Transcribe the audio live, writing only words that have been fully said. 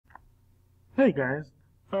Hey guys,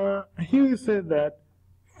 here it says that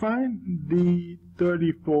find the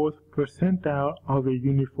 34th percentile of a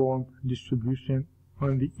uniform distribution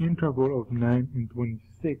on the interval of 9 and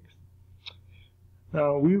 26.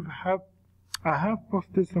 Now I have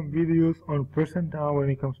posted some videos on percentile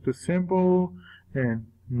when it comes to simple and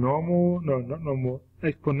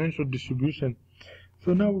exponential distribution.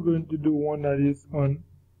 So now we're going to do one that is on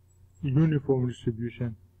uniform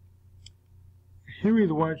distribution. Here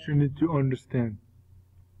is what you need to understand.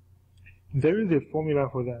 There is a formula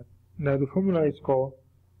for that. Now the formula is called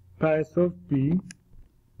pi of p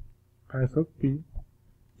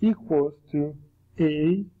equals to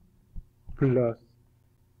a plus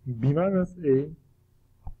b minus a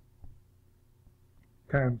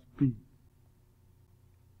times p.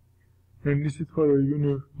 And this is for a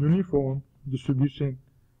uniform distribution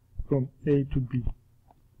from a to b.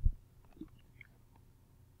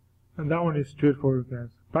 And that one is straightforward,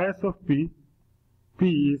 guys. Pi of p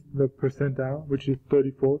is the percentile, which is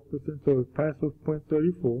 34%, so pi of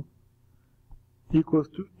 0.34 equals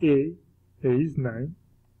to a is 9,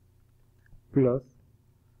 plus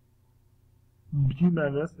b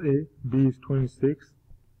minus a, b is 26,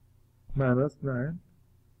 minus 9,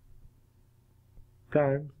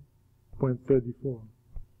 times 0.34.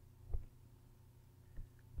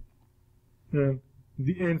 And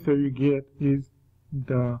the answer you get is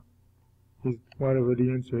whatever the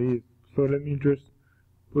answer is. So let me just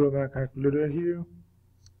put up my calculator here.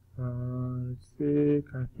 Let's see,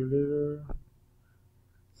 calculator.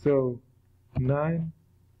 So 9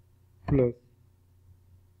 plus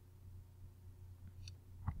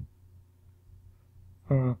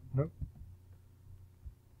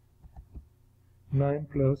 9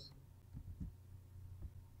 plus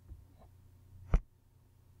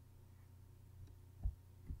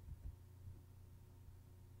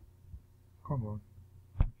come on.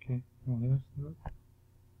 Okay, no, that's not.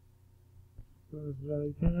 So let's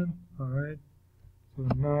try again. Alright. So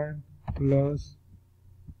 9 plus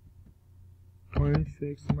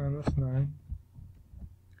 26 minus 9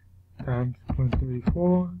 times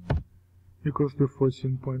 0.34 equals to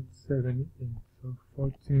 14.78. So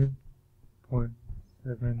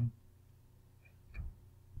 14.78.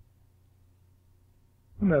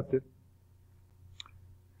 And that's it.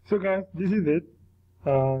 So guys, this is it.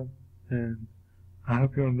 And I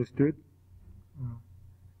hope you understood.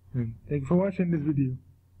 And thank you for watching this video.